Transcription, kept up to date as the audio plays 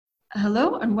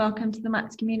Hello and welcome to the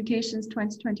Manx Communications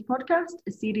 2020 podcast,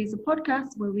 a series of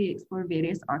podcasts where we explore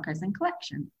various archives and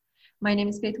collections. My name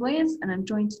is Faith Williams and I'm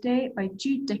joined today by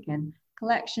Jude Dicken,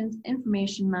 Collections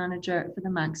Information Manager for the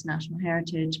Manx National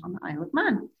Heritage on the Isle of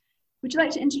Man. Would you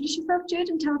like to introduce yourself, Jude,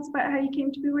 and tell us about how you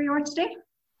came to be where you are today?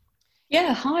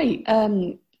 Yeah, hi.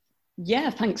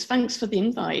 Thanks for the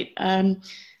invite.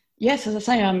 Yes, as I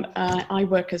say, I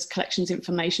work as Collections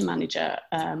Information Manager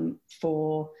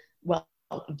for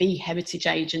the heritage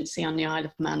agency on the Isle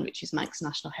of Man, which is Manx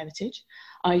National Heritage.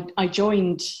 I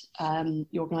joined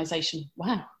the organisation,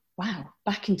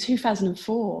 back in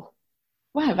 2004.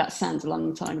 Wow, that sounds a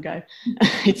long time ago.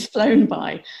 It's flown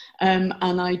by. And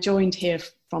I joined here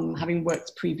from having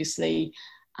worked previously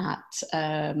at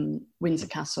Windsor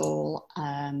Castle,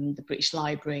 the British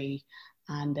Library,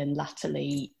 and then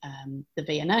latterly the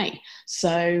V&A.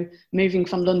 So moving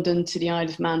from London to the Isle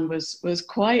of Man was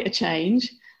quite a change.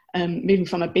 Moving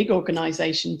from a big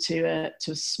organisation to a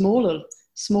smaller,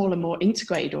 more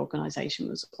integrated organisation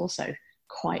was also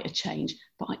quite a change.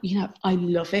 But I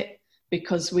love it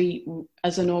because we,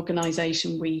 as an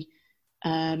organisation, we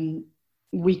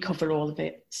cover all of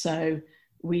it. So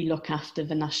we look after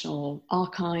the National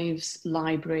Archives,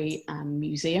 Library, and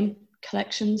Museum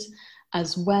collections,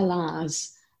 as well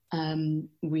as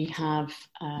we are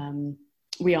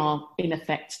in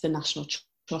effect the National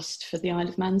Trust for the Isle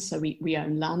of Man, so we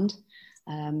own land,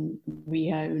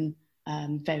 we own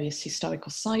various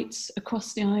historical sites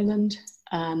across the island,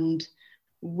 and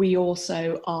we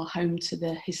also are home to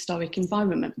the Historic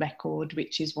Environment Record,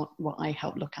 which is what I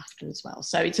help look after as well.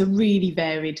 So it's a really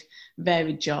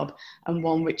varied job, and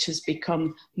one which has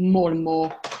become more and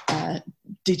more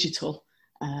digital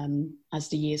as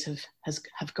the years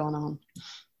have gone on.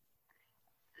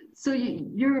 So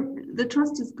the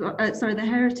trust has got, the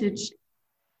heritage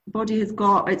body has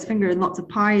got its finger in lots of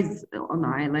pies on the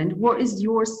island. What is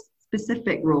your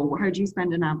specific role? How do you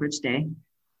spend an average day?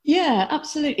 Yeah,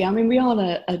 absolutely. I mean, we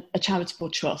are a charitable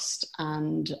trust,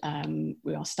 and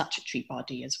we are a statutory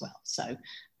body as well. So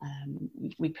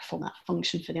we perform that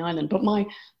function for the island. But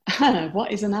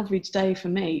what is an average day for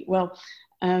me? Well,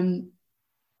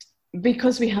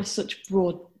 because we have such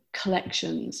broad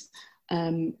collections,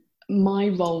 my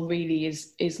role really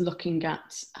is looking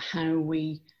at how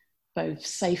we both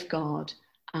safeguard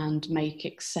and make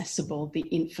accessible the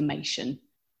information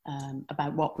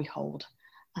about what we hold,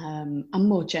 and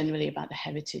more generally about the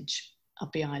heritage of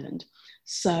the island.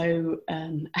 So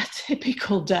a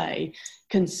typical day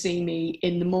can see me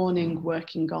in the morning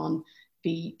working on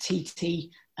the TT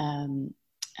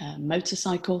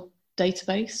motorcycle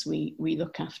database. We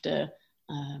look after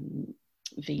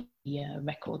the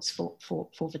records for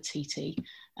the TT,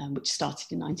 which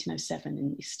started in 1907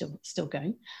 and is still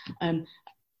going.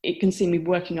 It can see me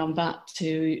working on that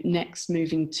to next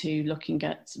moving to looking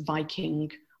at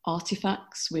Viking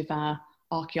artifacts with our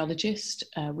archaeologist.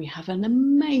 We have an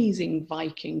amazing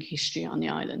Viking history on the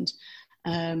island.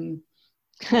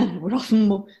 We're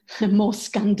often more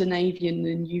Scandinavian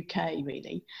than UK,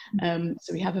 really.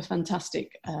 So we have a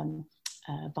fantastic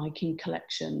Viking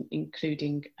collection,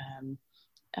 including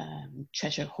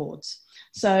treasure hoards.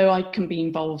 So I can be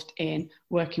involved in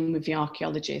working with the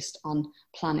archaeologist on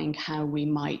planning how we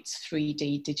might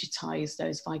 3D digitize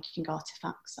those Viking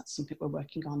artifacts. That's something we're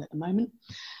working on at the moment.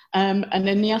 And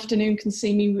then the afternoon can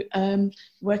see me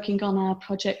working on our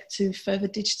project to further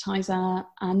digitize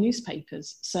our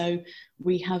newspapers. So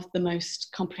we have the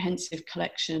most comprehensive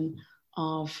collection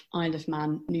of Isle of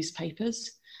Man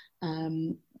newspapers,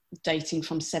 dating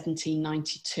from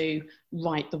 1792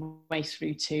 right the way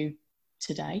through to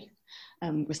today.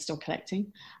 We're still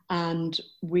collecting, and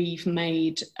we've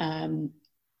made the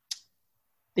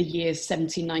years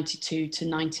 1792 to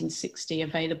 1960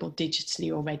 available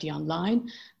digitally already online,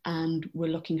 and we're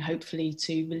looking hopefully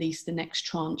to release the next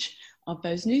tranche of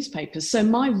those newspapers. So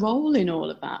my role in all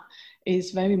of that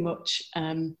is very much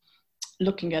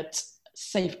looking at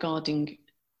safeguarding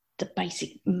the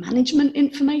basic management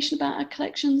information about our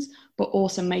collections, but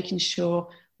also making sure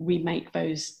we make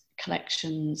those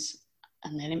collections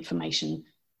and their information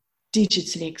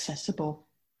digitally accessible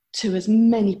to as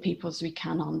many people as we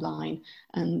can online,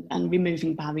 and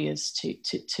removing barriers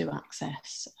to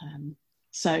access.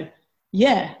 So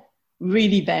yeah,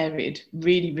 really varied,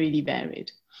 really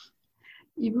varied.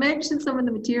 You've mentioned some of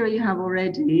the material you have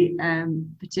already,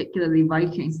 particularly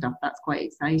Viking stuff. That's quite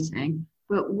exciting.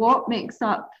 But what makes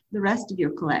up the rest of your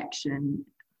collection?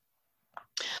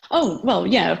 Oh, well,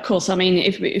 yeah, of course. I mean,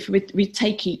 if we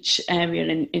take each area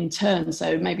in turn,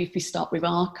 so maybe if we start with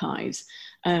archives,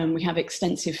 we have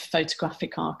extensive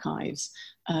photographic archives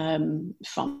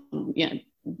from,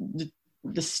 the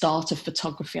the start of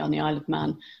photography on the Isle of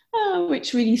Man,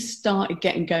 which really started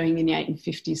getting going in the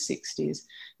 1850s, 60s.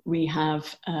 We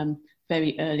have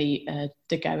very early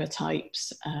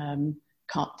daguerreotypes,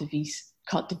 carte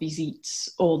de visites,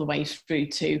 all the way through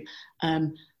to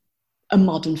a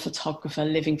modern photographer,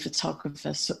 living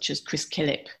photographer, such as Chris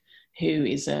Killip, who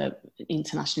is an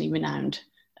internationally renowned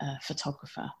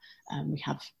photographer. We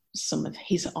have some of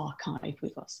his archive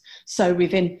with us. So we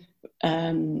have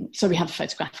a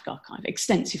photographic archive,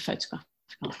 extensive photographic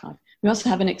archive. We also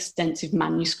have an extensive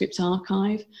manuscript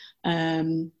archive,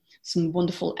 some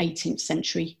wonderful 18th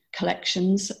century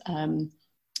collections, when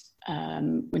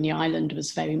the island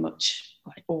was very much,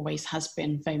 well, it always has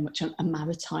been very much a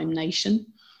maritime nation,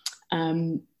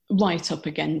 right up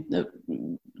again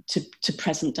to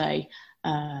present day.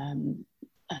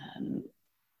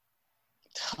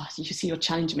 You see, you're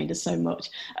challenging me, there's so much.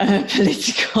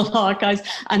 Political archives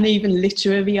and even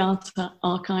literary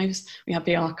archives. We have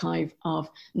the archive of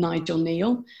Nigel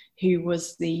Neal, who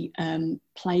was the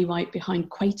playwright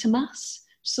behind Quatermass,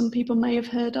 some people may have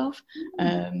heard of.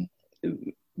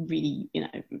 Really,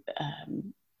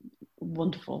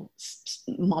 wonderful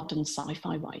modern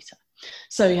sci-fi writer.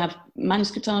 So we have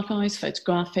manuscript archives,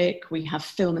 photographic, we have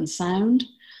film and sound.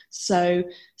 So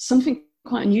something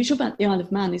quite unusual about the Isle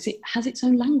of Man is it has its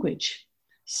own language.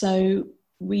 So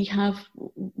we have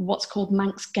what's called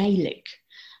Manx Gaelic,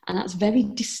 and that's very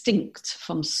distinct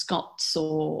from Scots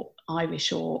or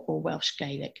Irish or Welsh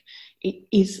Gaelic. It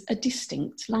is a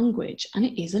distinct language, and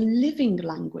it is a living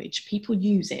language. People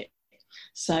use it.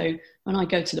 So when I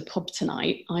go to the pub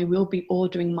tonight, I will be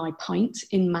ordering my pint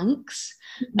in Manx,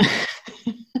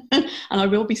 and I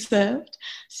will be served.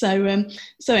 So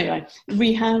anyway,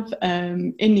 we have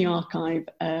in the archive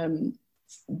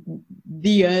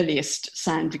the earliest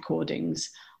sound recordings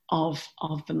of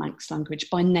the Manx language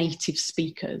by native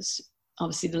speakers.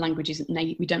 Obviously, the language isn't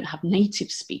we don't have native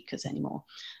speakers anymore.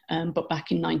 But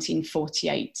back in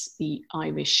 1948, the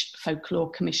Irish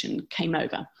Folklore Commission came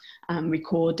over and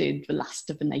recorded the last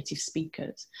of the native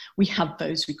speakers. We have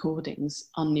those recordings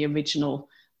on the original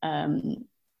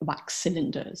wax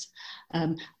cylinders.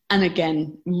 And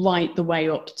again, right the way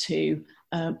up to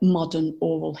modern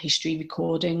oral history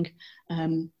recording.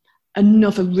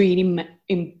 Another really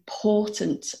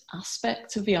important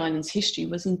aspect of the island's history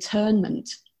was internment.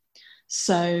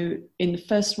 So in the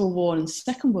First World War and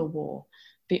Second World War,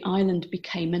 the island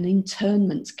became an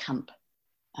internment camp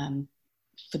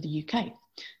for the UK.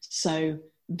 So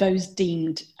those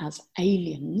deemed as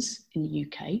aliens in the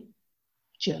UK,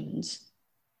 Germans,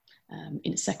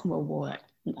 in the Second World War,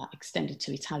 that extended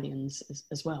to Italians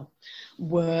as well,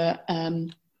 were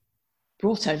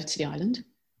brought over to the island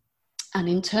and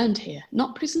interned here.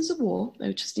 Not prisoners of war, they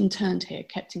were just interned here,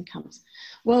 kept in camps.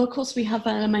 Well, of course, we have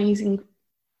amazing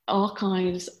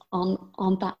archives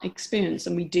on that experience,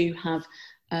 and we do have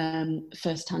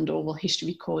first-hand oral history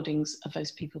recordings of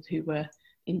those people who were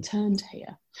interned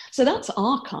here. So that's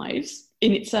archives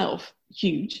in itself,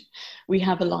 huge. We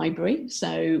have a library,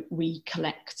 so we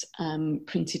collect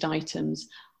printed items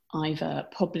either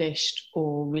published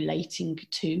or relating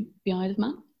to the Isle of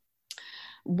Man.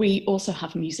 We also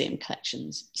have museum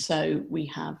collections. So we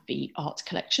have the art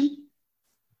collection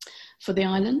for the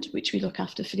island, which we look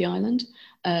after for the island.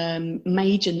 A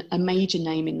major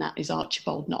name in that is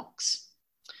Archibald Knox.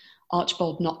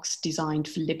 Archibald Knox designed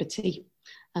for Liberty,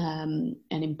 an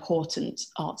important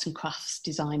arts and crafts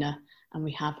designer, and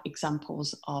we have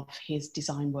examples of his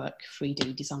design work,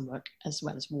 3D design work, as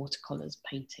well as watercolours,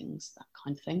 paintings, that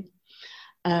kind of thing.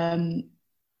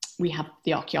 We have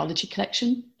the archaeology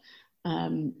collection,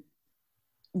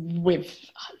 with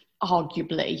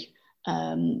arguably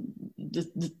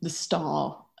the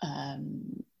stars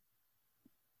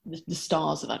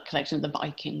of that collection,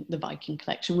 the Viking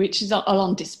collection, which are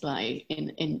on display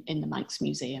in the Manx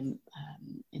Museum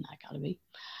in our gallery.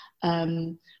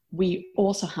 We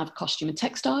also have costume and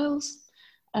textiles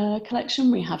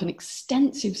collection. We have an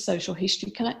extensive social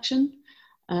history collection,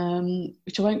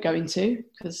 which I won't go into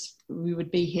because we would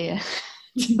be here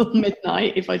till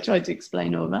midnight if I tried to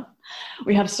explain all that.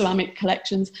 We have ceramic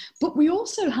collections, but we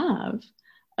also have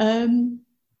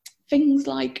things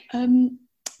like, an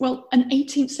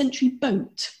 18th century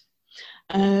boat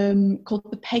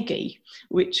called the Peggy,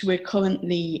 which we're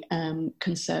currently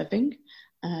conserving.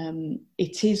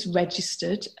 It is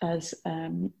registered as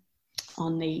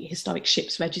on the Historic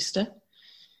Ships Register.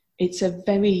 It's a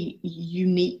very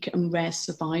unique and rare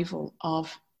survival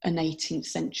of an 18th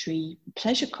century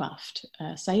pleasure craft,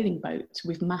 sailing boat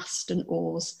with mast and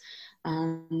oars.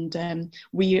 And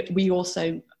we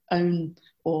also own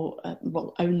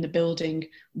the building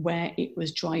where it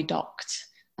was dry docked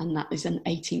and that is an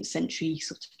 18th century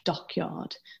sort of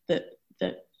dockyard that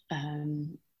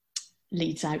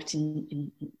leads out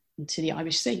into the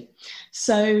Irish Sea.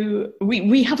 So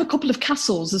we have a couple of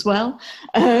castles as well.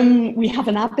 We have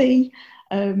an abbey,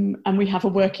 and we have a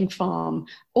working farm.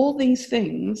 All these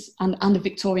things, and a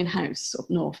Victorian house up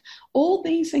north, all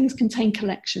these things contain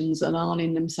collections and are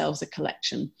in themselves a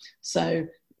collection. So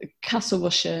Castle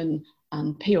Rushen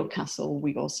and Peel Castle,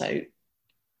 we also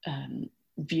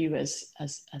view as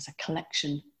a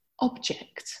collection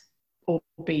object,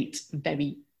 albeit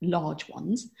very large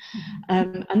ones.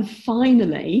 And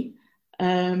finally,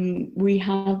 we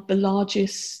have the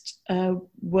largest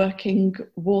working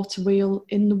water wheel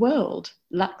in the world,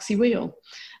 Laxey Wheel,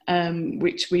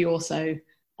 which we also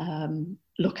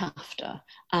look after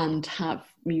and have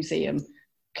museum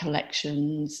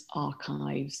collections,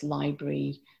 archives,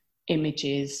 library,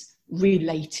 images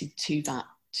related to that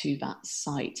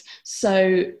site.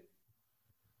 So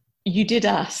you did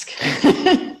ask.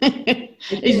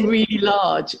 It's really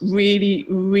large,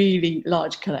 really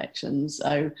large collections.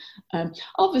 So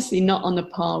obviously not on a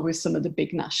par with some of the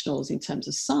big nationals in terms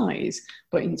of size,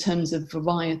 but in terms of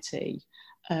variety,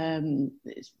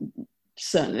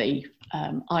 certainly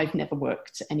I've never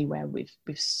worked anywhere with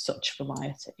such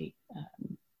variety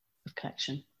of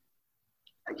collection.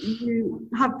 You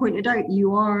have pointed out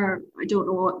you are, I don't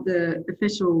know what the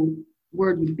official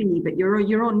word would be, but you're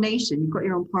your own nation. You've got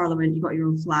your own parliament, you've got your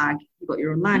own flag, you've got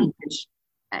your own language.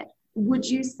 Would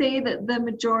you say that the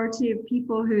majority of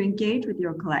people who engage with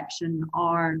your collection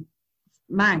are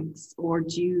Manx, or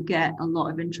do you get a lot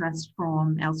of interest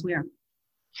from elsewhere?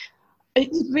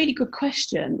 It's a really good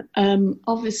question.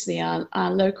 Obviously,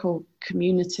 our local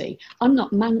community, I'm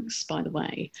not Manx, by the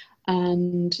way,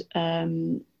 and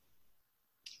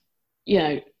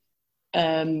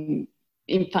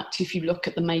in fact, if you look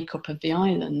at the makeup of the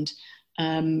island,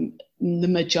 the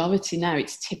majority now,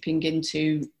 it's tipping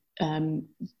into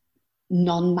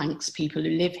non-Manx people who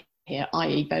live here,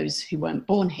 i.e. those who weren't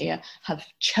born here, have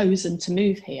chosen to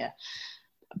move here.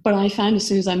 But I found as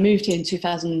soon as I moved here in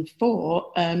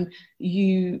 2004,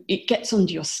 it gets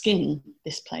under your skin,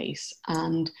 this place,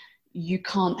 and you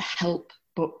can't help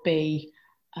but be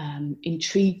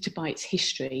intrigued by its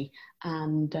history,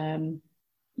 and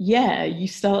you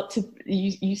start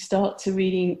to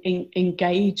really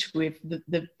engage with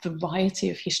the variety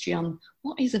of history on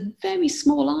what is a very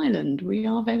small island. We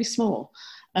are very small,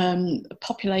 a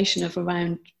population of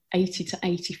around 80 to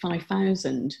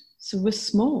 85,000. So we're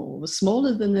small. We're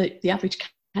smaller than the average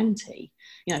county,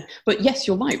 But yes,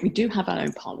 you're right. We do have our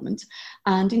own parliament,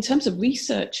 and in terms of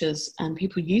researchers and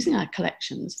people using our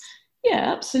collections,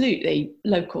 yeah, absolutely,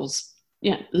 locals.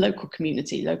 Yeah, local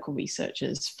community, local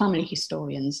researchers, family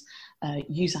historians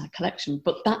use our collection.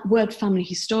 But that word family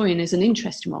historian is an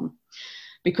interesting one,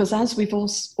 because as with all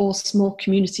small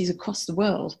communities across the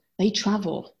world, they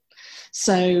travel.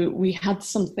 So we had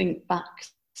something back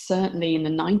certainly in the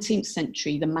 19th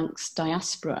century, the Manx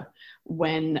diaspora,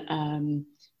 when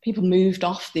people moved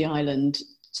off the island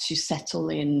to settle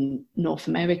in North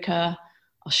America,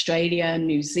 Australia,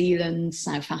 New Zealand,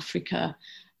 South Africa,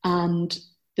 and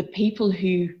the people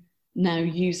who now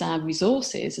use our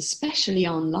resources, especially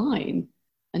online,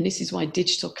 and this is why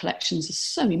digital collections are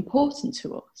so important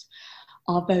to us,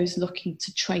 are those looking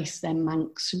to trace their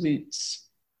Manx roots.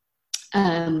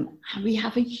 We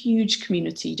have a huge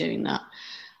community doing that.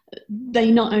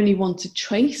 They not only want to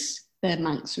trace their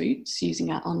Manx roots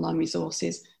using our online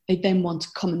resources, they then want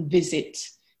to come and visit,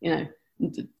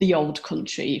 the old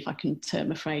country, if I can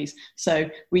term a phrase. So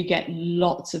we get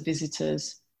lots of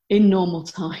visitors in normal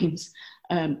times,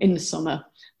 in the summer,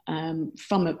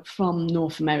 from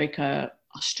North America,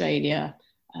 Australia,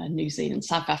 New Zealand,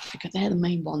 South Africa. They're the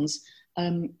main ones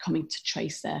coming to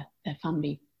trace their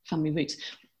family roots.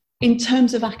 In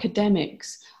terms of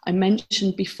academics, I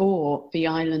mentioned before the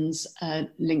island's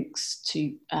links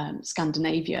to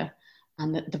Scandinavia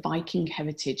and the Viking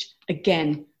heritage.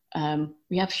 Again,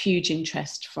 we have huge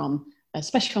interest from,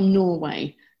 especially from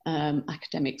Norway,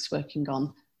 academics working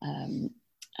on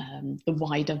the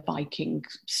wider Viking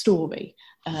story,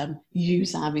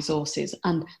 use our resources.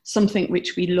 And something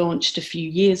which we launched a few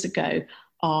years ago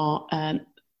are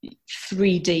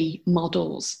 3D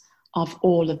models of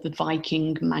all of the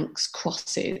Viking Manx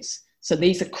crosses. So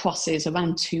these are crosses,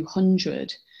 around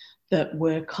 200, that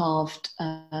were carved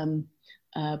by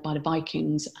the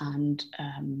Vikings and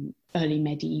early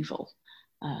medieval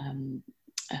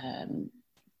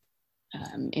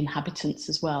inhabitants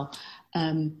as well.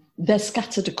 They're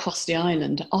scattered across the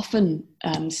island, often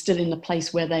still in the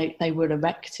place where they were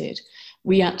erected.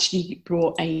 We actually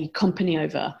brought a company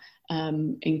over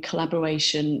in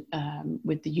collaboration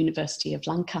with the University of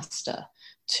Lancaster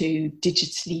to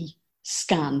digitally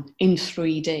scan in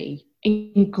 3D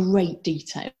in great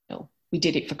detail. We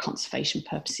did it for conservation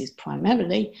purposes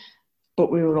primarily,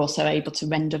 but we were also able to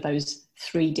render those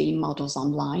 3D models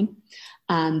online.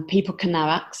 And people can now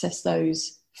access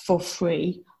those for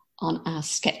free on our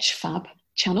Sketchfab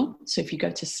channel. So if you go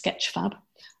to Sketchfab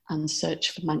and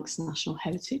search for Manx National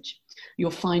Heritage,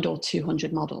 you'll find all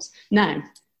 200 models. Now,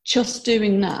 just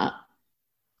doing that,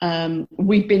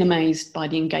 we've been amazed by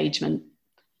the engagement,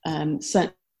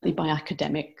 certainly by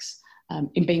academics,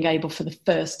 in being able for the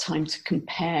first time to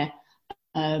compare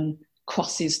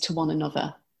crosses to one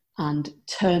another and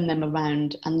turn them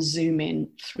around and zoom in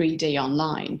 3D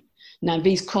online. Now,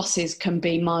 these crosses can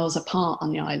be miles apart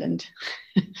on the island.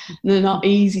 They're not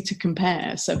easy to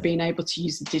compare. So being able to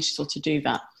use the digital to do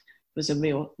that was a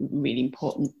really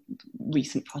important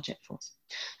recent project for us.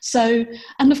 So,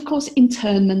 and of course,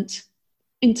 internment,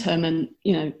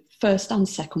 First and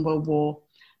Second World War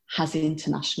has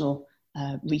international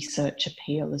research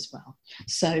appeal as well.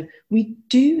 So we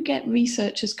do get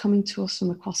researchers coming to us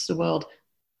from across the world,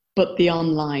 but the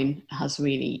online has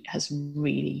really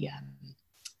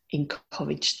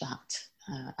encouraged that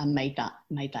and made that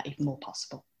even more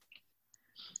possible.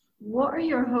 What are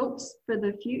your hopes for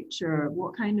the future?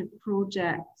 What kind of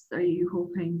projects are you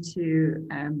hoping to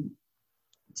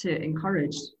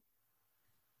encourage?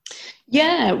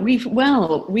 Yeah,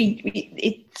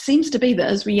 it seems to be that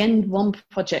as we end one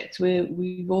project,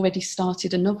 we've already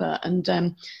started another, and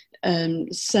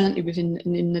certainly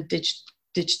in the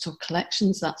digital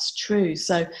collections, that's true.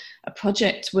 So a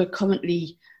project we're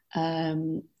currently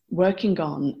working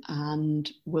on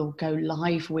and will go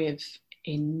live with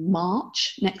in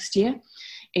March next year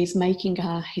is making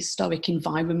our historic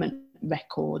environment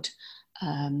record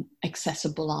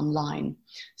accessible online.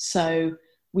 So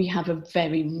we have a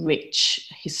very rich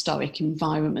historic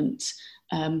environment,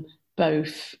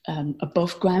 both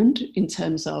above ground in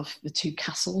terms of the two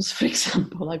castles, for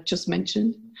example, I've just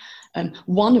mentioned,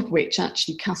 one of which,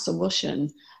 actually Castle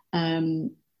Rushen,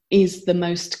 is the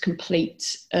most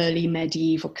complete early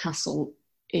medieval castle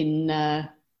in,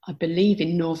 I believe,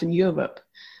 in Northern Europe.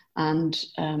 And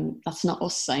that's not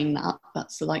us saying that,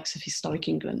 that's the likes of Historic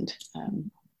England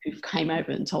who came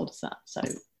over and told us that. So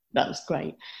that was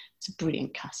great. It's a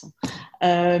brilliant castle.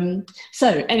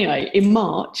 So anyway, in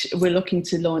March, we're looking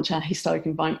to launch our historic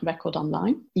environment record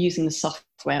online using the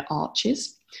software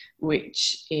Arches,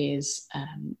 which is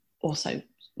also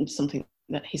something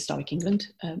that Historic England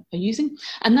are using.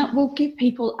 And that will give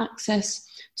people access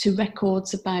to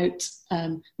records about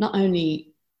not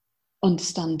only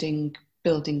understanding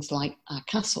buildings like our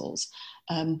castles,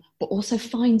 but also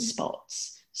find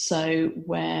spots. So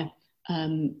where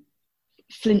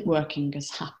flint working has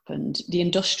happened, the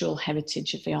industrial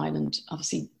heritage of the island,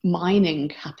 obviously mining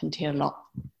happened here a lot,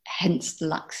 hence the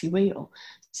Laxey Wheel.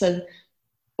 So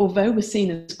although we're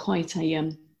seen as quite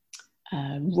a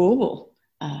rural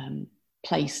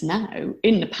place now,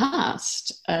 in the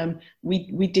past,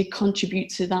 we did contribute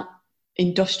to that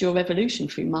industrial revolution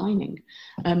through mining.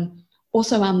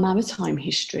 Also our maritime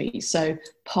history. So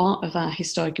part of our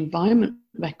historic environment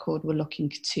record we're looking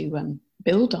to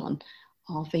build on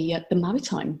are the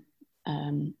maritime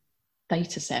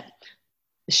data set,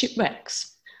 the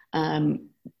shipwrecks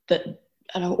that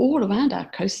are all around our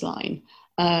coastline.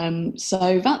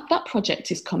 So that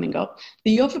project is coming up.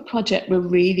 The other project we're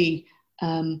really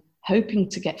hoping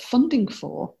to get funding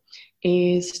for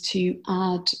is to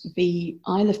add the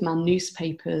Isle of Man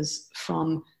newspapers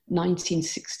from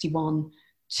 1961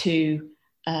 to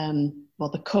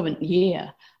the current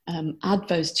year, add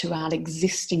those to our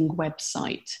existing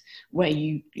website, where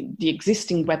the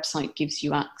existing website gives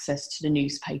you access to the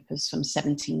newspapers from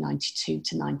 1792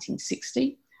 to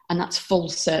 1960, and that's full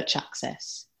search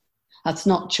access. That's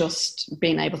not just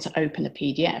being able to open a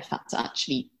PDF, that's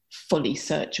actually fully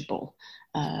searchable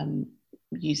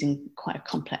using quite a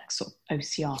complex sort of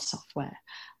OCR software.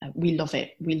 We love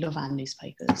it. We love our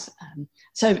newspapers.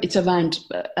 So it's around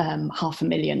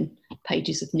 500,000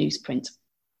 pages of newsprint.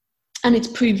 And it's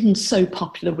proven so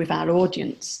popular with our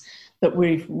audience that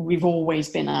we've always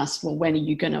been asked, well, when are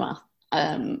you going to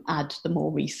add the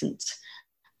more recent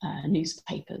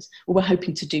newspapers? Well, we're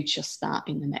hoping to do just that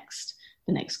in the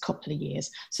next couple of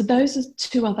years. So those are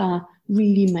two of our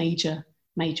really major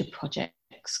projects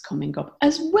coming up,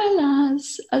 as well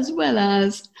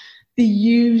as the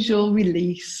usual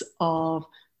release of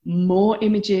more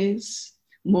images,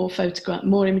 more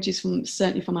images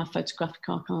certainly from our photographic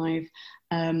archive.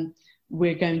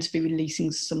 We're going to be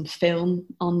releasing some film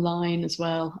online as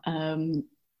well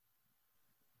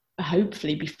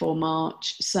hopefully before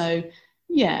March. So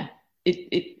yeah,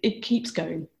 it keeps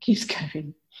going.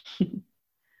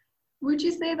 Would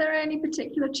you say there are any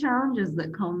particular challenges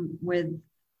that come with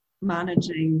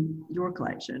managing your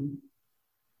collection?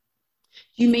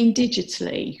 You mean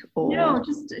digitally or? No,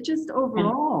 just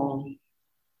overall.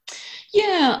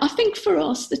 Yeah, I think for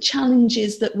us, the challenge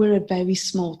is that we're a very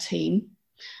small team.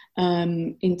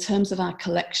 In terms of our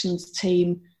collections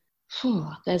team,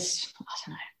 there's, I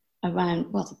don't know,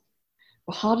 around, well,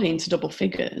 we're hardly into double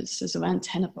figures. There's around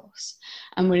 10 of us.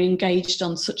 And we're engaged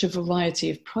on such a variety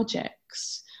of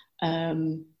projects.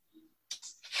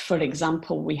 For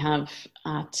example, we have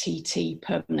our TT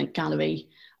Permanent Gallery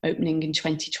opening in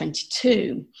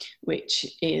 2022, which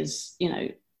is,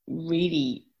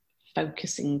 really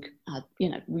focusing,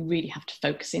 we really have to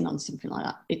focus in on something like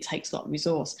that. It takes a lot of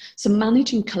resource. So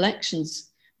managing collections,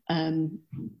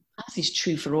 as is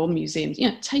true for all museums,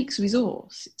 it takes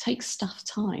resource, it takes staff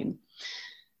time.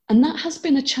 And that has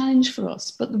been a challenge for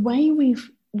us. But the way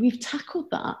we've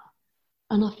tackled that,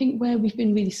 and I think where we've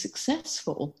been really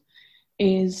successful,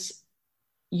 is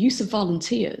use of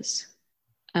volunteers.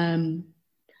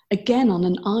 Again, on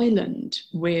an island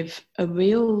with a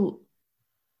real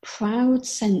proud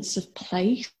sense of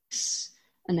place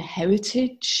and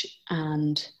heritage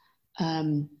and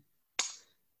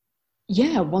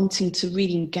wanting to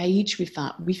really engage with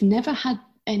that. We've never had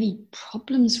any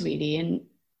problems really in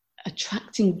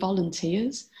attracting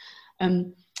volunteers,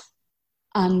 and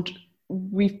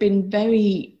we've been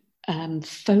very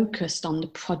focused on the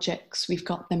projects we've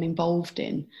got them involved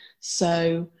in.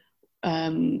 So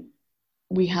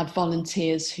we have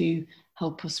volunteers who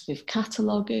help us with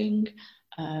cataloguing.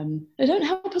 They don't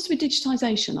help us with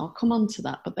digitisation, I'll come on to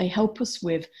that, but they help us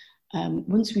with,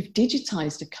 once we've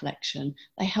digitised a collection,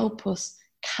 they help us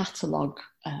catalogue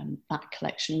that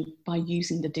collection by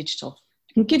using the digital.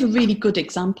 I can give a really good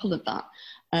example of that.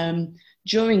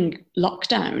 During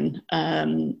lockdown,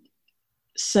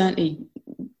 certainly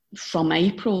from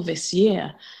April this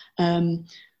year,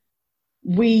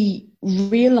 we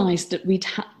realised that we'd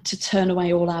had to turn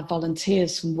away all our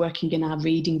volunteers from working in our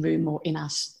reading room or in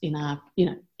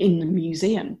the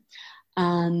museum,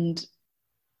 and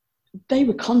they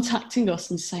were contacting us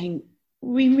and saying,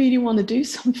 "We really want to do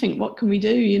something. What can we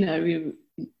do?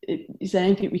 Is there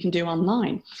anything we can do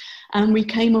online?" And we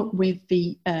came up with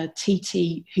the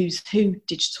TT Who's Who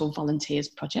Digital Volunteers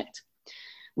Project,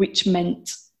 which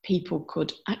meant people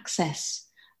could access.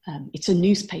 It's a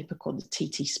newspaper called the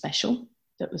TT Special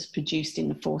that was produced in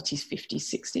the 40s, 50s,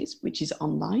 60s, which is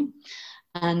online.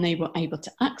 And they were able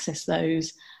to access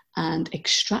those and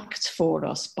extract for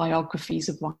us biographies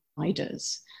of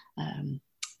riders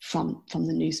from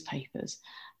the newspapers.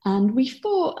 And we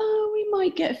thought, we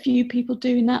might get a few people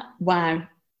doing that. Wow.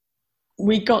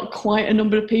 We got quite a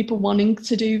number of people wanting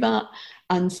to do that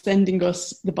and sending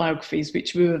us the biographies,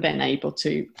 which we were then able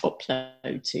to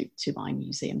upload to my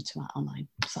museum, to our online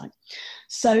site.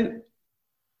 So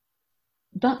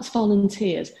that's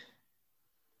volunteers.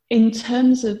 In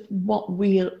terms of what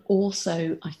we're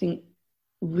also, I think,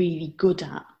 really good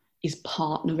at is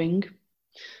partnering.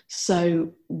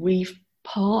 So we've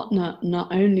partnered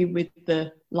not only with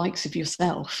the likes of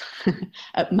yourself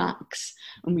at Manx,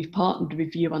 and we've partnered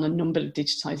with you on a number of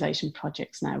digitisation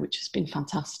projects now, which has been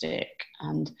fantastic,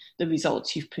 and the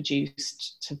results you've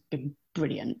produced have been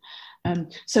brilliant.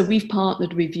 So we've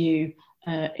partnered with you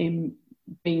in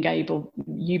being able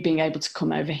to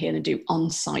come over here and do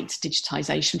on-site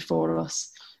digitisation for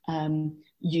us,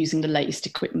 using the latest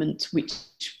equipment, which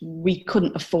we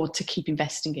couldn't afford to keep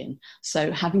investing in.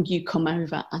 So having you come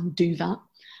over and do that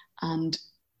and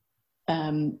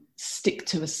stick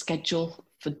to a schedule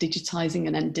for digitising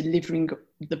and then delivering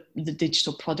the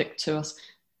digital product to us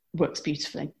works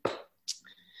beautifully.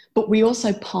 But we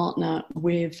also partner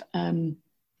with,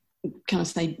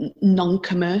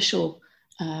 non-commercial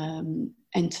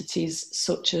entities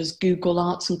such as Google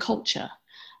Arts and Culture,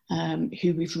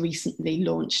 who we've recently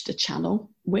launched a channel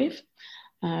with.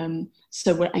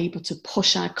 So we're able to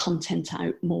push our content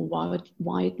out more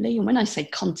widely. And when I say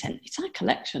content, it's our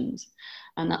collections.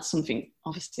 And that's something,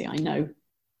 obviously, I know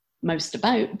most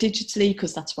about digitally,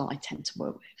 because that's what I tend to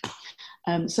work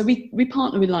with. So we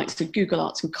partner with likes of Google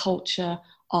Arts and Culture,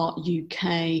 Art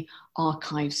UK,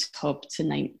 Archives Hub, to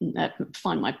name,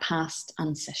 Find My Past,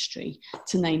 Ancestry,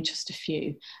 to name just a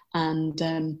few.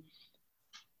 And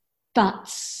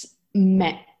that's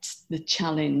met the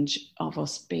challenge of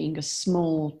us being a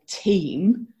small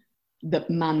team that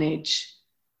manage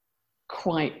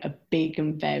quite a big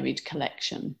and varied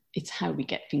collection. It's how we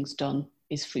get things done,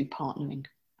 is through partnering.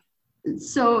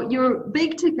 So your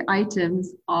big ticket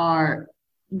items are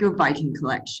your Viking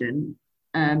collection.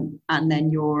 and then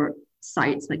your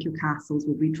sites, like your castles,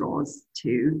 will be draws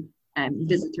to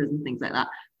visitors and things like that.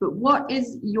 But what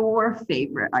is your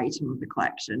favourite item of the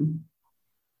collection?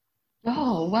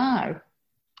 Oh, wow.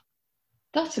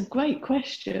 That's a great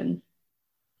question.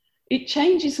 It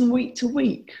changes from week to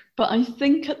week, but I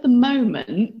think at the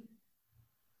moment,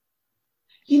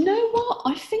 you know what?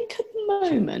 I think at the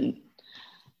moment,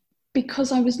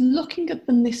 because I was looking at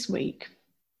them this week,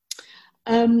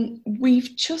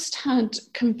 we've just had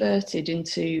converted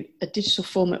into a digital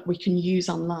format we can use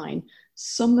online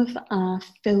some of our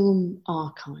film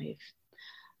archive.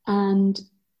 And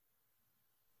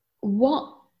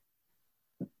what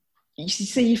you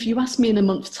see, if you ask me in a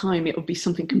month's time, it will be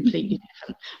something completely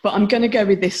different. But I'm going to go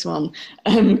with this one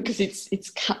because it's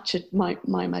captured my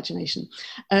imagination.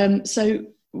 So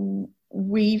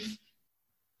we've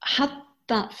had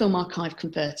that film archive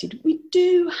converted. We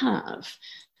do have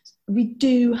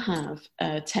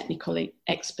technical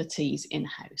expertise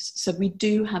in-house. So we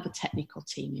do have a technical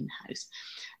team in-house.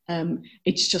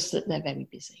 It's just that they're very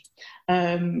busy.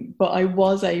 But I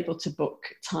was able to book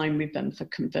time with them for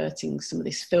converting some of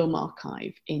this film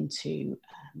archive into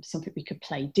something we could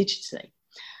play digitally.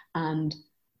 And,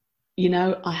 you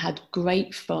know, I had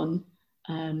great fun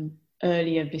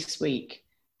earlier this week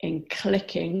in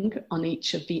clicking on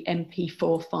each of the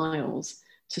MP4 files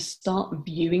to start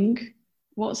viewing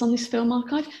what's on this film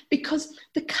archive, because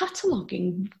the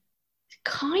cataloguing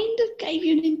kind of gave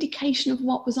you an indication of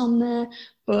what was on there,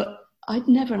 but I'd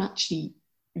never actually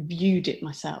viewed it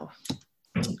myself.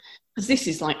 Because this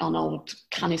is like on old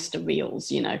canister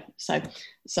reels, you know. So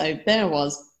there I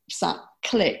was, sat,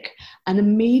 click, and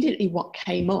immediately what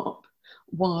came up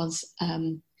was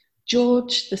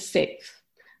George VI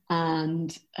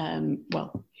and,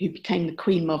 who became the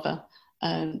Queen Mother,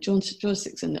 George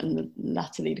VI and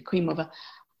latterly the Queen Mother,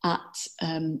 at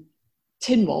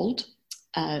Tynwald.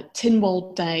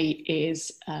 Tynwald Day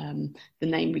is the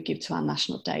name we give to our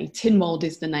national day. Tynwald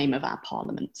is the name of our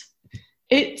parliament.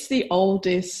 It's the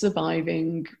oldest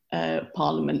surviving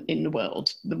parliament in the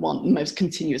world, the most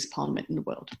continuous parliament in the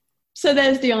world. So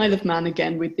there's the Isle of Man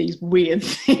again with these weird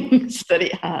things that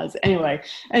it has. Anyway,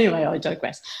 I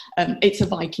digress. It's a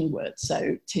Viking word,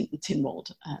 so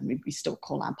Tynwald. We still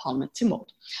call our parliament Tynwald.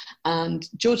 And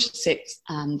George VI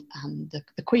and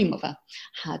the Queen Mother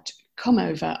had come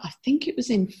over, I think it was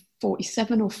in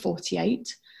 47 or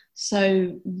 48,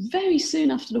 so very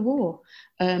soon after the war,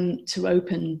 to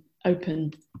open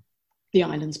the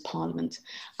island's parliament.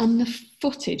 And the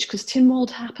footage, because Tynwald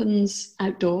happens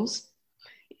outdoors,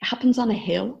 it happens on a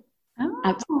hill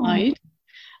outside.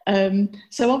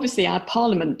 So obviously our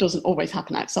parliament doesn't always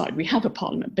happen outside. We have a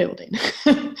parliament building.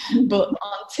 But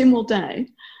on Tynwald Day,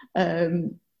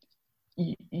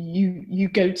 you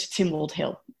go to Tynwald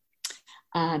Hill,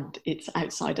 and it's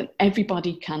outside and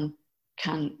everybody can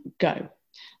go.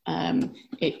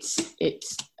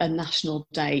 It's a national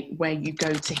day where you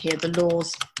go to hear the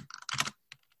laws.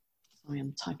 Sorry,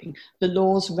 I'm typing. The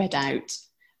laws read out,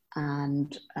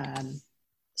 and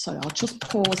sorry, I'll just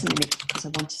pause a minute because I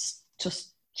want to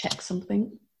just check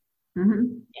something.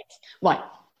 Mm-hmm. Yes. Right,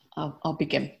 I'll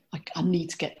begin. I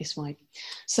need to get this right.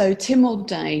 So Tynwald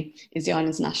Day is the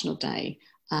island's national day,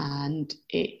 and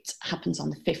it happens on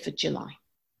the 5th of July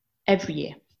every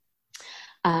year.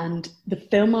 And the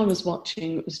film I was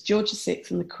watching was George VI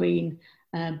and the Queen,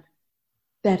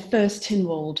 their first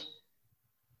Tynwald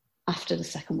after the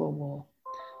Second World War.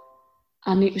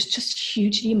 And it was just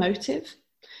hugely emotive,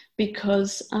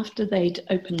 because after they'd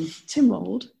opened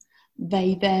Tynwald,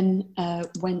 they then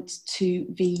went to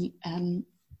the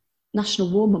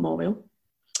National War Memorial,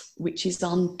 which is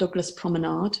on Douglas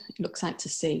Promenade. It looks out to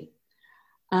sea.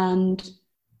 And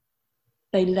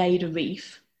they laid a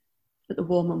wreath at the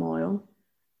War Memorial,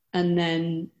 and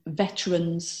then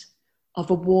veterans of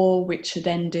a war which had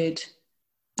ended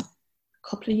a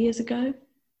couple of years ago,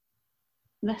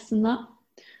 less than that,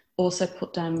 also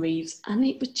put down wreaths, and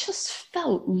it just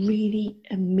felt really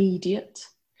immediate.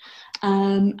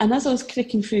 And as I was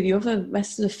clicking through the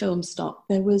rest of the film stock,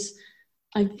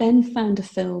 I then found a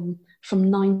film from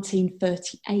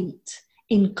 1938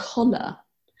 in colour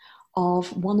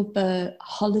of one of the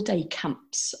holiday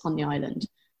camps on the island.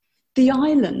 The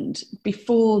island,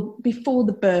 before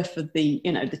the birth of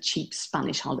the cheap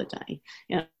Spanish holiday,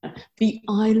 the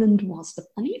island was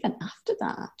and even after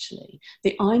that, actually,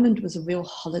 the island was a real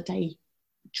holiday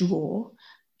draw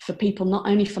for people not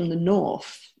only from the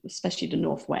north, especially the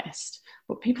northwest,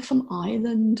 but people from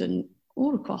Ireland and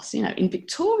all across. In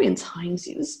Victorian times,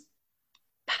 it was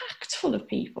packed full of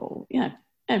people.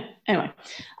 Anyway,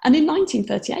 and in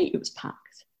 1938, it was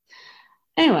packed.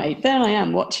 Anyway, there I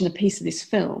am watching a piece of this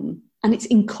film, and it's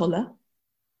in colour.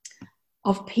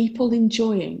 of people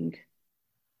enjoying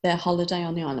their holiday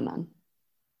on the Isle of Man,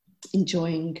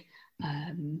 enjoying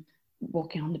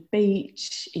walking on the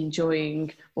beach,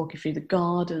 enjoying walking through the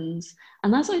gardens.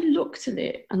 And as I looked at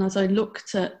it, and as I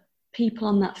looked at people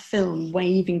on that film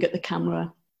waving at the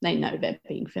camera, they know they're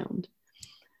being filmed,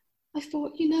 I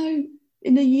thought, you know,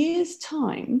 in a year's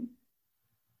time,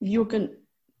 you're going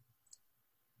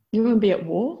to be at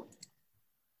war.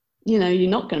 You know,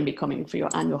 you're not going to be coming for your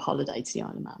annual holiday to the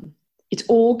Isle of Man. It's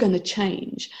all going to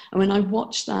change. And when I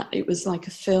watched that, it was like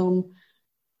a film.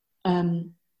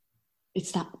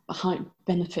 It's that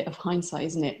benefit of hindsight,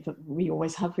 isn't it, that we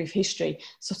always have with history,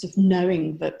 sort of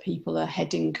knowing that people are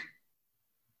heading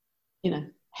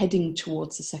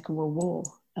towards the Second World War.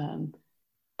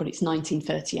 But it's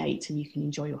 1938 and you can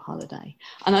enjoy your holiday.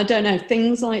 And I don't know,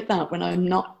 things like that, when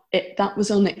that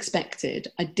was unexpected.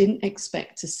 I didn't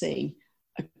expect to see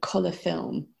a colour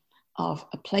film of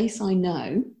a place I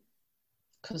know,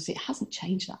 because it hasn't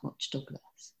changed that much,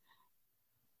 Douglas,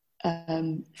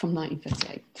 from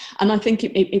 1938. And I think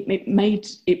it made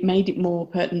it more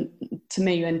pertinent to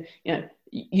me. And, you know,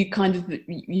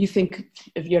 you think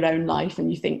of your own life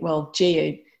and you think, well,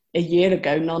 gee, a year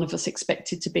ago, none of us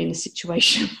expected to be in a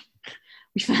situation.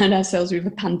 We found ourselves with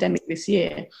a pandemic this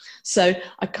year. So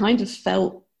I kind of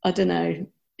felt, I don't know,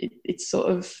 it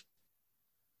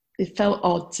felt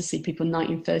odd to see people in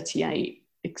 1938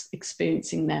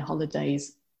 experiencing their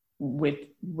holidays with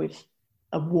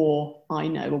a war. I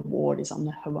know a war is on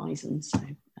the horizon. So,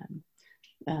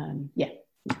 yeah.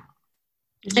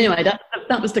 Anyway,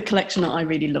 that was the collection that I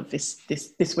really love this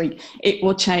week. It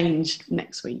will change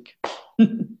next week.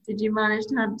 Did you manage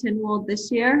to have Tynwald this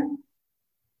year?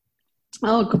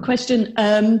 Oh, good question.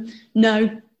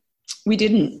 No, we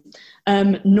didn't.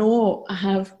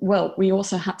 We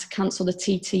also had to cancel the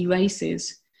TT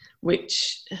races,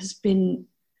 which has been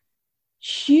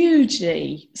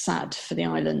hugely sad for the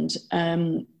island.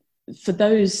 For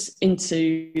those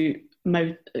into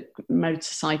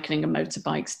motorcycling and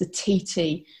motorbikes, the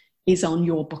TT is on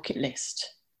your bucket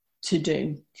list to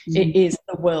do. Mm-hmm. It is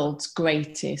the world's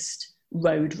greatest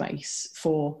road race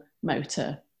for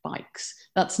motorbikes.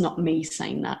 That's not me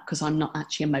saying that, because I'm not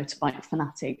actually a motorbike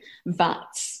fanatic.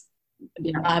 That's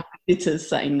our visitors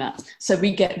saying that. So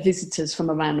we get visitors from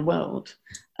around the world.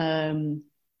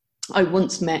 I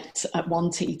once met at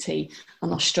one TT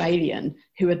an Australian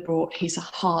who had brought his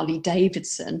Harley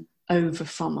Davidson over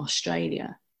from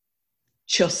Australia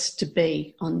just to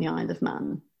be on the Isle of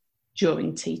Man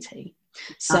during TT.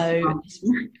 So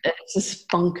it's just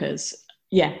bonkers.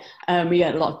 Yeah, we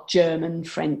get a lot of German,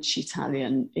 French,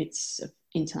 Italian. It's of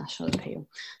international appeal.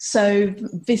 So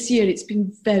this year it's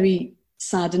been very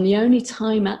sad. And the only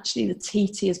time actually the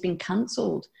TT has been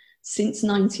cancelled since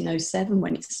 1907,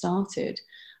 when it started,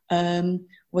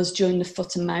 was during the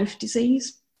foot and mouth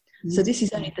disease. Mm-hmm. So this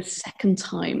is only the second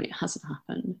time it hasn't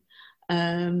happened.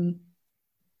 And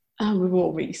we were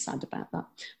all really sad about that.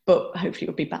 But hopefully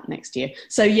it'll be back next year.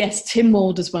 So yes,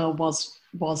 Tynwald as well was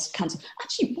cancelled.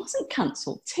 Actually, it wasn't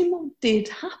cancelled. Tynwald did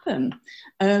happen,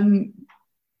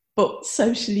 but a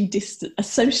socially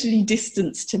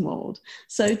distanced Tynwald.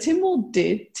 So Tynwald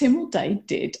Day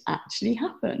did actually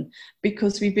happen,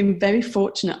 because we've been very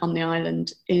fortunate on the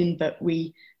island in that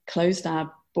we closed our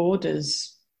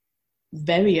borders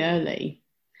very early,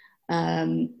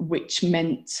 which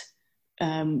meant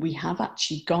we have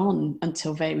actually gone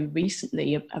until very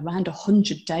recently around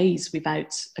 100 days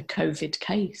without a COVID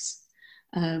case.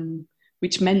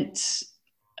 Which meant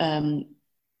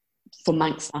for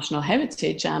Manx National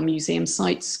Heritage, our museum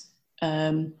sites,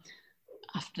 after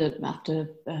a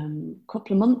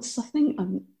couple of months, I think,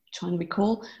 I'm trying to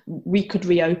recall, we could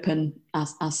reopen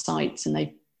as sites,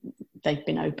 and they've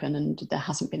been open, and there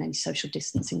hasn't been any social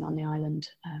distancing on the island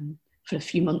for a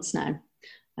few months now.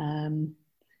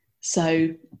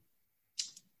 So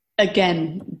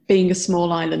again, being a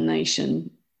small island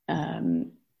nation,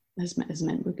 has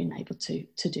meant we've been able to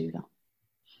do that.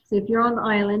 So if you're on the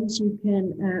island, you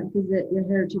can visit your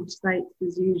heritage sites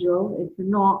as usual. If you're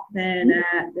not, then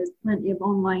there's plenty of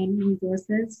online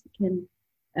resources. You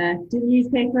can do the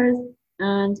newspapers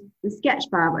and the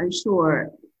Sketchfab. I'm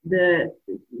sure the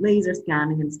laser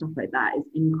scanning and stuff like that is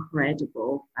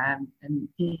incredible. And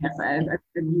yes, I've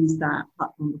used that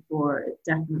platform before. It's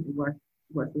definitely worth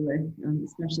a look,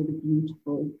 especially the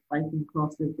beautiful Viking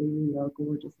crosses. They really are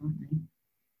gorgeous, aren't they?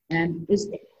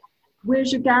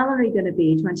 Where's your gallery going to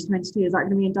be 2022? Is that going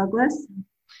to be in Douglas?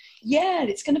 Yeah,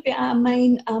 it's going to be our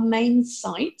main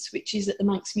site, which is at the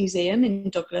Manx Museum in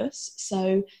Douglas.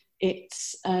 So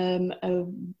it's a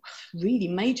really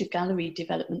major gallery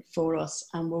development for us,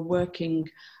 and we're working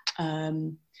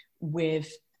with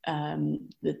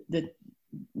the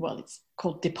well, it's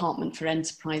called Department for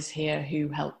Enterprise here, who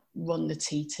help run the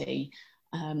TT.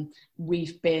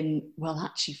 We've been, well,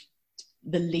 actually,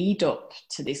 the lead up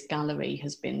to this gallery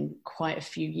has been quite a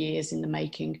few years in the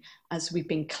making, as we've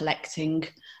been collecting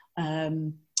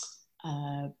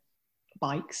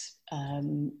bikes,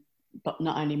 but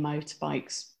not only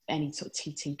motorbikes, any sort of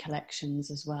TT collections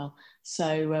as well.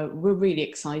 So we're really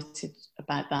excited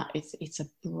about that. It's a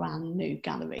brand new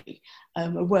gallery.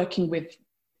 We're working with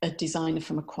a designer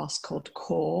from across called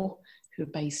Core, who are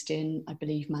based in, I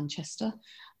believe, Manchester.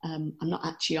 I'm not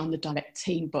actually on the direct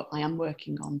team, but I am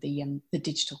working on the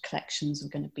digital collections we're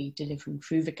going to be delivering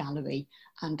through the gallery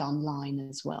and online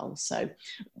as well. So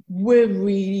we're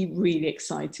really, really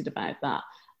excited about that.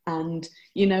 And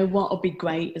you know what will be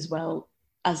great as well,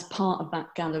 as part of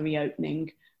that gallery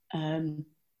opening,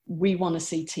 we want to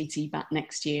see TT back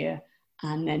next year,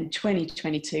 and then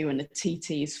 2022 and the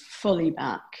TT is fully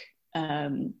back.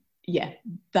 Yeah,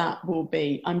 that will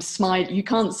be, I'm smiling, you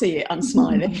can't see it, I'm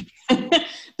smiling.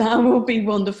 That will be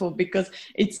wonderful, because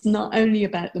it's not only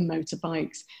about the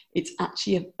motorbikes, it's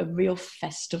actually a real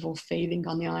festival feeling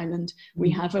on the island. We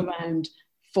have around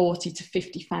 40 to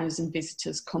 50,000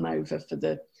 visitors come over for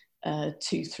the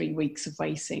 2-3 weeks of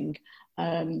racing.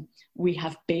 We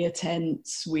have beer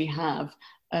tents, we have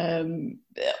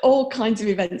all kinds of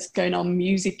events going on,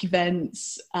 music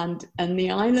events, and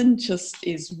the island just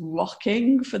is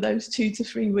rocking for those 2 to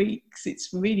 3 weeks.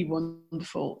 It's really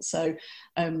wonderful. So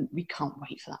we can't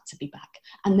wait for that to be back.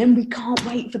 And then we can't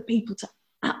wait for people to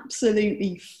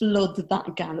absolutely flood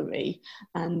that gallery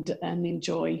and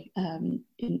enjoy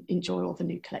all the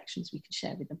new collections we can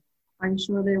share with them. I'm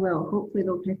sure they will. Hopefully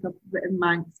they'll pick up a bit of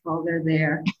Manx while they're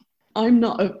there. I'm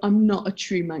not a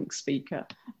true Manx speaker,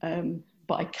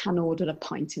 but I can order a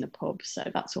pint in a pub, so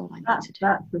that's all I need to do.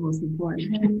 That's the most important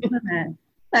thing, isn't it?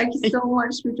 Thank you so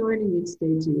much for joining me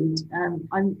today, Jude.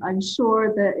 I'm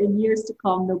sure that in years to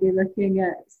come they'll be looking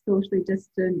at socially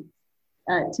distant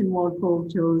tin wall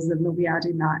photos, and they'll be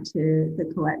adding that to the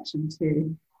collection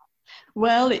too.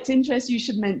 Well, it's interesting you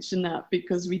should mention that,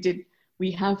 because we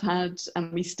have had,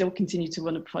 and we still continue to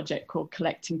run, a project called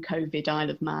Collecting COVID Isle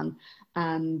of Man.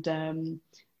 And,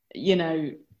 you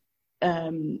know,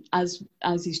 as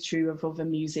is true of other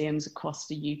museums across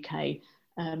the UK,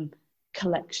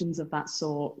 collections of that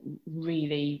sort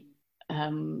really,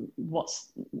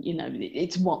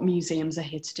 it's what museums are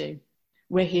here to do.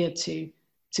 We're here to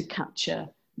capture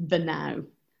the now,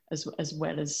 as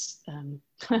well as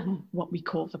what we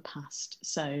call the past.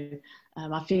 So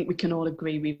I think we can all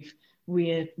agree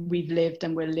we've lived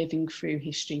and we're living through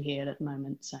history here at the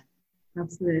moment. So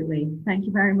absolutely. Thank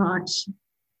you very much.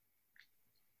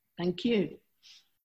 Thank you.